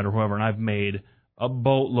Democrat or whoever, and I've made a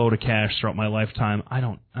boatload of cash throughout my lifetime. I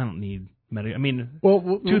don't need Medicare. I mean,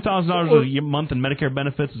 $2,000 a month in Medicare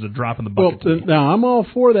benefits is a drop in the bucket. Well, now I'm all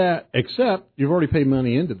for that, except you've already paid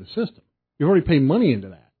money into the system. You've already paid money into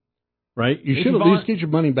that, right? You should at least get your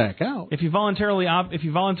money back out. If you voluntarily opt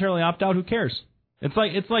out, who cares?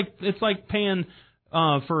 It's like paying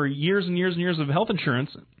for years and years and years of health insurance,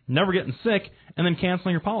 never getting sick, and then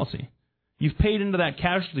canceling your policy. You've paid into that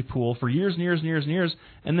casualty pool for years and years and years and years,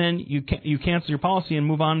 and then you cancel your policy and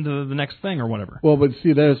move on to the next thing or whatever. Well, but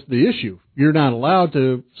see, that's the issue. You're not allowed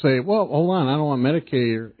to say, well, hold on, I don't want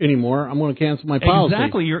Medicare anymore. I'm going to cancel my policy.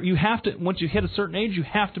 Exactly. You have to, once you hit a certain age, you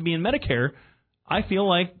have to be in Medicare. I feel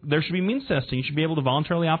like there should be means testing. You should be able to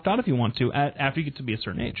voluntarily opt out if you want to after you get to be a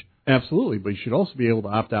certain age. Absolutely, but you should also be able to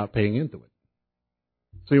opt out paying into it.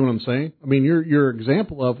 See what I'm saying? I mean, your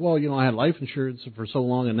example of, well, I had life insurance for so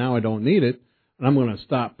long and now I don't need it, and I'm going to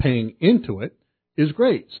stop paying into it, is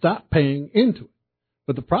great. Stop paying into it.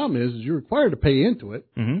 But the problem is you're required to pay into it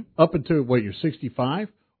up until, you're 65,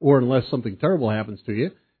 or unless something terrible happens to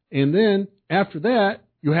you. And then after that,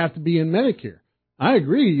 you have to be in Medicare. I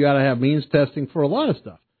agree you got to have means testing for a lot of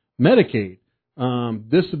stuff. Medicaid,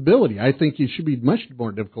 disability. I think it should be much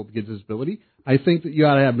more difficult to get disability. I think that you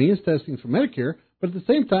ought to have means testing for Medicare, but at the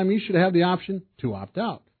same time, you should have the option to opt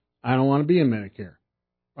out. I don't want to be in Medicare.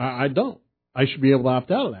 I don't. I should be able to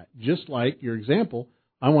opt out of that. Just like your example,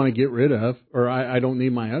 I want to get rid of, or I don't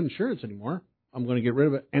need my insurance anymore. I'm going to get rid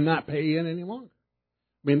of it and not pay in any longer.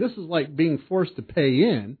 I mean, this is like being forced to pay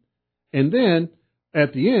in, and then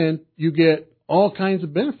at the end, you get all kinds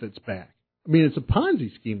of benefits back. I mean, it's a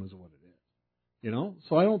Ponzi scheme is what it is.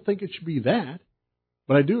 So I don't think it should be that,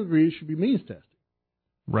 but I do agree it should be means testing.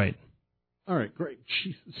 Right. All right, great.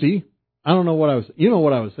 See, I don't know what I was.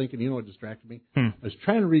 What I was thinking. You know what distracted me? I was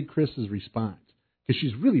trying to read Chris's response because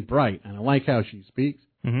she's really bright and I like how she speaks.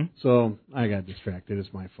 So I got distracted.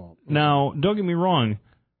 It's my fault. Now, don't get me wrong.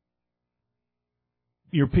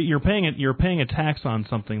 You're paying a tax on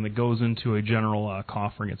something that goes into a general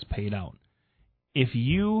coffer and gets paid out. If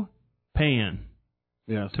you pay in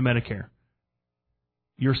to Medicare,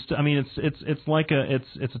 it's like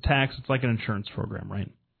it's a tax. It's like an insurance program,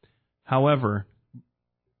 right? However,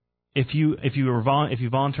 if you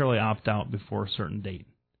voluntarily opt out before a certain date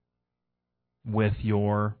with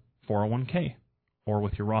your 401k or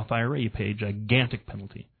with your Roth IRA, you pay a gigantic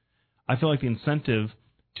penalty. I feel like the incentive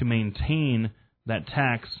to maintain that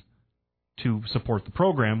tax to support the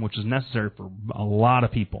program, which is necessary for a lot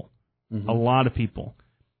of people,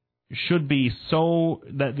 should be so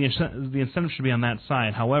that the incentive should be on that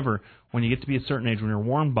side. However, when you get to be a certain age, when you're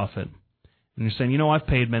Warren Buffett, and you're saying, I've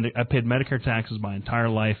paid Medicare taxes my entire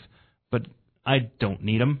life, but I don't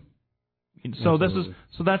need them. So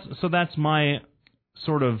that's my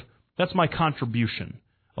that's my contribution.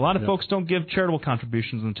 A lot of folks don't give charitable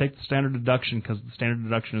contributions and take the standard deduction because the standard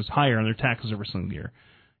deduction is higher on their taxes every single year.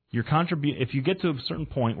 If you get to a certain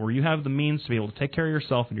point where you have the means to be able to take care of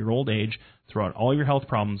yourself in your old age throughout all your health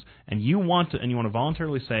problems, and you want to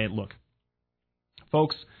voluntarily say, look,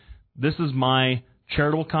 folks, this is my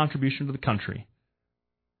charitable contribution to the country.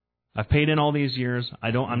 I've paid in all these years.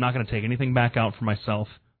 I'm not going to take anything back out for myself.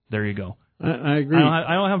 There you go. I agree.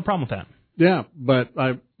 I don't have a problem with that. Yeah, but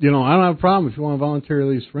I don't have a problem if you want to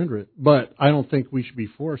voluntarily surrender it. But I don't think we should be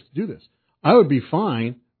forced to do this. I would be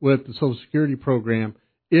fine with the Social Security program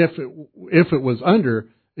if it was under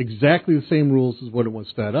exactly the same rules as what it was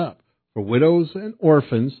set up. For widows and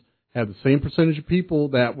orphans, have the same percentage of people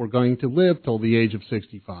that were going to live till the age of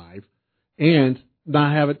 65, and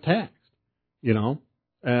not have it taxed.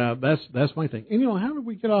 That's my thing. And how did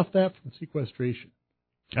we get off that from sequestration?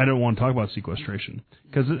 I don't want to talk about sequestration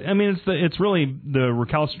because it's really the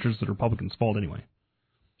recalcitrants that are Republicans' fault anyway.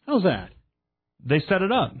 How's that? They set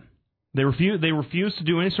it up. They refused to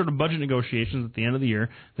do any sort of budget negotiations at the end of the year.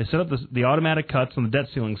 They set up the automatic cuts and the debt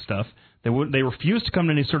ceiling stuff. They refused to come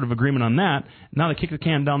to any sort of agreement on that. Now they kick the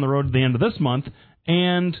can down the road to the end of this month,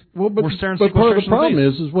 and we're staring sequestration. But part of the problem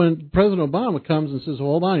is when President Obama comes and says,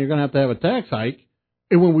 well, "Hold on, you're going to have a tax hike,"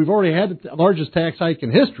 and when we've already had the largest tax hike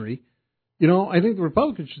in history. I think the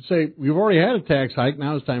Republicans should say, we've already had a tax hike,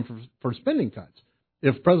 now it's time for spending cuts.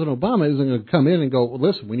 If President Obama isn't going to come in and go, well,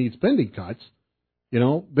 listen, we need spending cuts,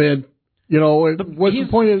 then, what's the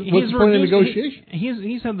point of negotiation?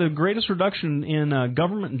 He's had the greatest reduction in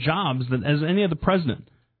government jobs as any other president.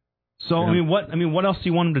 So, yeah. What else do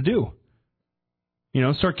you want him to do?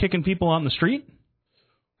 Start kicking people out in the street?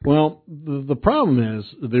 Well, the problem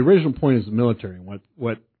is, the original point is the military and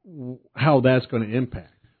how that's going to impact.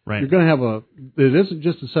 Right. You're going to have it isn't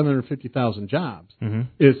just the 750,000 jobs. Mm-hmm.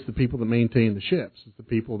 It's the people that maintain the ships. It's the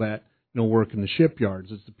people that work in the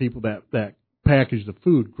shipyards. It's the people that package the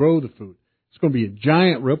food, grow the food. It's going to be a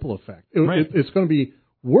giant ripple effect. It's going to be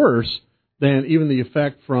worse than even the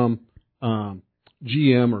effect from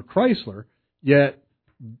GM or Chrysler. Yet,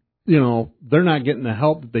 they're not getting the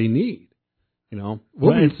help that they need. Well,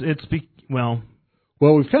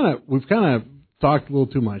 we've kind of talked a little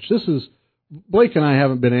too much. Blake and I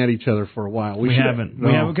haven't been at each other for a while. We haven't.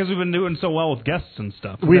 We haven't because we've been doing so well with guests and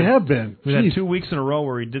stuff. We have been. We had 2 weeks in a row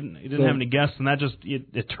where he didn't have any guests, and that just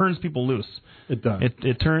it turns people loose. It does.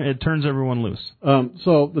 It turns everyone loose.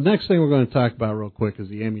 So the next thing we're going to talk about real quick is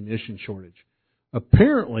the ammunition shortage.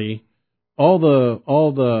 Apparently, all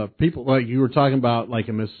the people, like you were talking about, like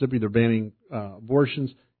in Mississippi, they're banning abortions.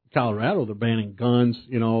 In Colorado, they're banning guns.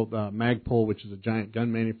 Magpul, which is a giant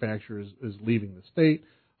gun manufacturer, is leaving the state.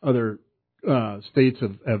 Other states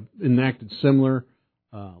have enacted similar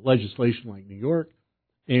legislation like New York,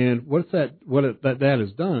 and what that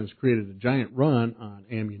has done is created a giant run on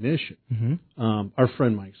ammunition. Mm-hmm. Our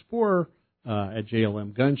friend Mike Sporer at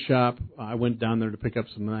JLM Gun Shop, I went down there to pick up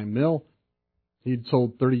some 9mm. He'd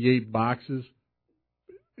sold 38 boxes.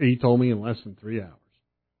 He told me in less than 3 hours.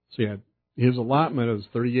 So his allotment was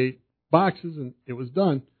 38 boxes, and it was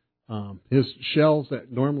done. His shells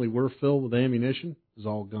that normally were filled with ammunition is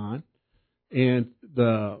all gone. And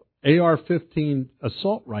the AR-15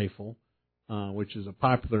 assault rifle, which is a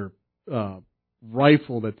popular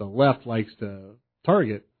rifle that the left likes to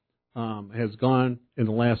target, has gone in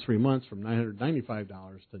the last 3 months from $995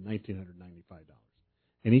 to $1,995.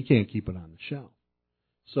 And he can't keep it on the shelf.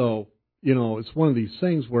 So, it's one of these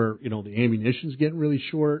things where, the ammunition's getting really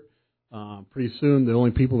short. Pretty soon, the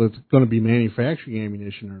only people that's going to be manufacturing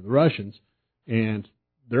ammunition are the Russians. And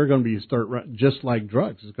they're going to be just like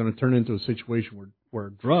drugs. It's going to turn into a situation where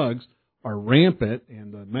drugs are rampant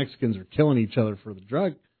and the Mexicans are killing each other for the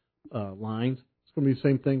drug lines. It's going to be the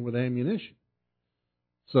same thing with ammunition.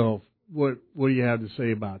 So what do you have to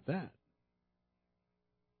say about that?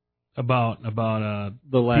 About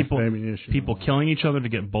the lack of ammunition. People killing each other to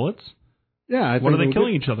get bullets? Yeah. What are they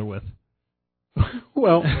killing each other with?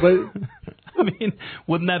 Well, but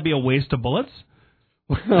wouldn't that be a waste of bullets?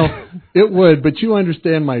 Well, it would, but you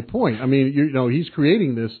understand my point. He's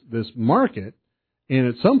creating this market, and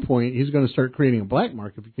at some point he's going to start creating a black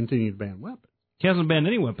market if you continue to ban weapons. He hasn't banned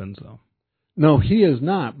any weapons, though. No, he has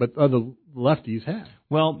not. But lefties have.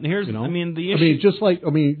 Well, here's the issue. Just like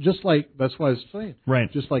that's what I was saying.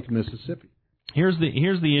 Right. Just like Mississippi. Here's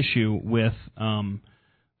the issue with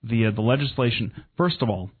the legislation. First of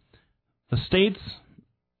all, the states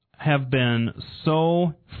have been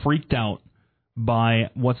so freaked out by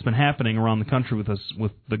what's been happening around the country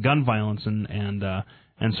with the gun violence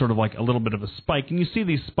and sort of like a little bit of a spike. And you see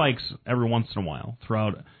these spikes every once in a while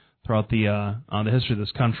throughout the history of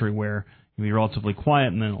this country, where you'll be relatively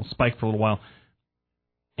quiet and then it'll spike for a little while.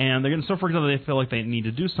 And they're getting so freaked out that they feel like they need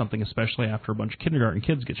to do something, especially after a bunch of kindergarten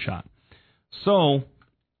kids get shot. So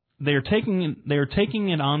they're taking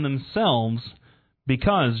it on themselves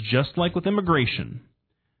because, just like with immigration,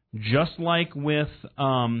 just like with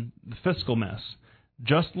the fiscal mess,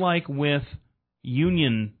 just like with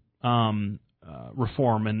union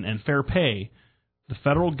reform and fair pay, the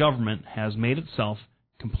federal government has made itself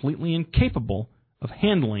completely incapable of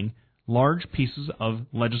handling large pieces of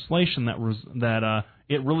legislation that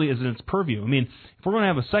it really is in its purview. I mean, if we're going to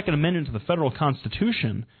have a Second Amendment to the federal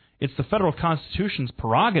Constitution, it's the federal Constitution's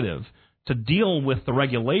prerogative to deal with the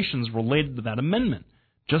regulations related to that amendment.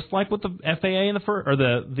 Just like with the FAA and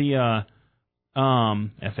the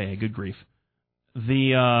FAA, good grief,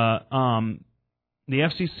 the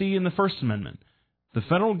FCC and the First Amendment. The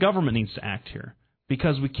federal government needs to act here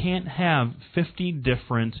because we can't have 50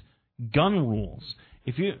 different gun rules.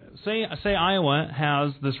 If you say Iowa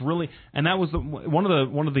has this really, and that was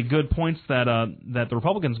one of the good points that the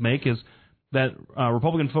Republicans make is that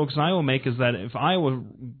Republican folks in Iowa make is that if Iowa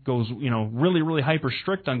goes really really hyper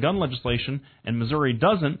strict on gun legislation and Missouri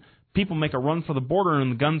doesn't, people make a run for the border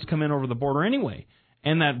and the guns come in over the border anyway,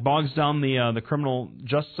 and that bogs down the criminal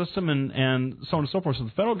justice system and so on and so forth. So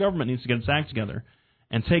the federal government needs to get its act together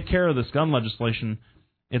and take care of this gun legislation.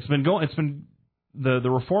 The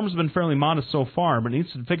reforms have been fairly modest so far, but it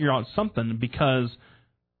needs to figure out something, because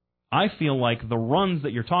I feel like the runs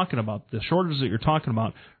that you're talking about, the shortages that you're talking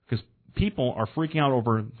about, because people are freaking out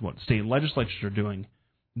over what state legislatures are doing,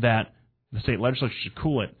 that the state legislature should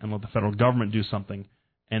cool it and let the federal government do something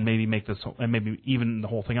and maybe make this and maybe even the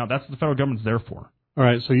whole thing out. That's what the federal government's there for. All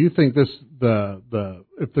right. So you think if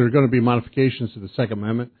there are going to be modifications to the Second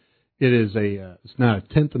Amendment, it's not a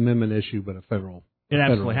 10th Amendment issue, but a federal. It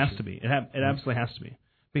absolutely has to be. It absolutely has to be,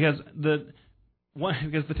 because the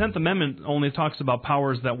 10th Amendment only talks about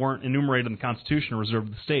powers that weren't enumerated in the Constitution or reserved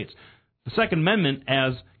to the states. The Second Amendment,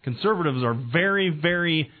 as conservatives are very,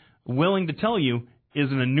 very willing to tell you, is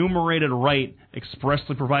an enumerated right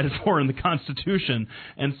expressly provided for in the Constitution.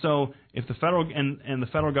 And so, if the federal and the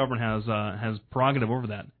federal government has prerogative over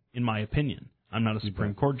that, in my opinion, I'm not a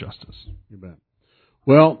Supreme Court justice. You bet.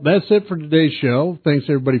 Well, that's it for today's show. Thanks,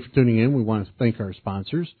 everybody, for tuning in. We want to thank our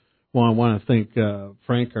sponsors. Well, I want to thank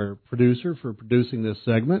Frank, our producer, for producing this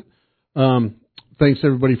segment. Thanks,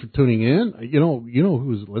 everybody, for tuning in. You know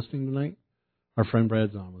who's listening tonight? Our friend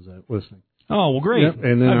Brad Zahn was listening. Oh, well, great. Yep.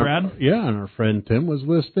 And then Hi, Brad. And our friend Tim was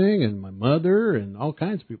listening, and my mother, and all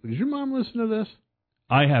kinds of people. Does your mom listen to this?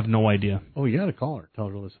 I have no idea. Oh, you got to call her. Tell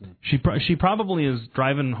her to listen. She probably is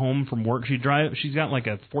driving home from work. She's got like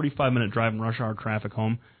a 45-minute drive in rush hour traffic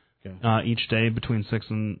home each day between 6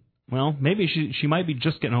 and, well, maybe she might be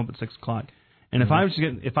just getting home at 6 o'clock. And if I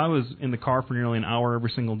was in the car for nearly an hour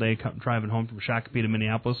every single day driving home from Shakopee to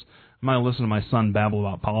Minneapolis, I'm going to listen to my son babble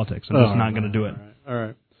about politics. I'm just not going to do it. All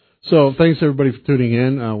right. So thanks, everybody, for tuning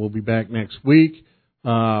in. We'll be back next week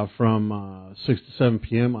from 6 to 7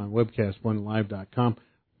 p.m. on webcast1live.com.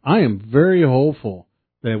 I am very hopeful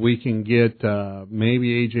that we can get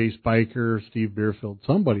maybe A.J. Spiker, Steve Bierfield,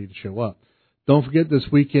 somebody to show up. Don't forget this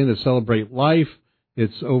weekend to celebrate life.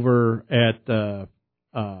 It's over at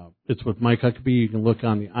it's with Mike Huckabee. You can look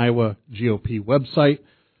on the Iowa GOP website.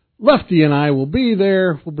 Lefty and I will be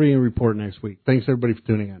there. We'll bring you a report next week. Thanks, everybody, for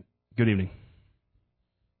tuning in. Good evening.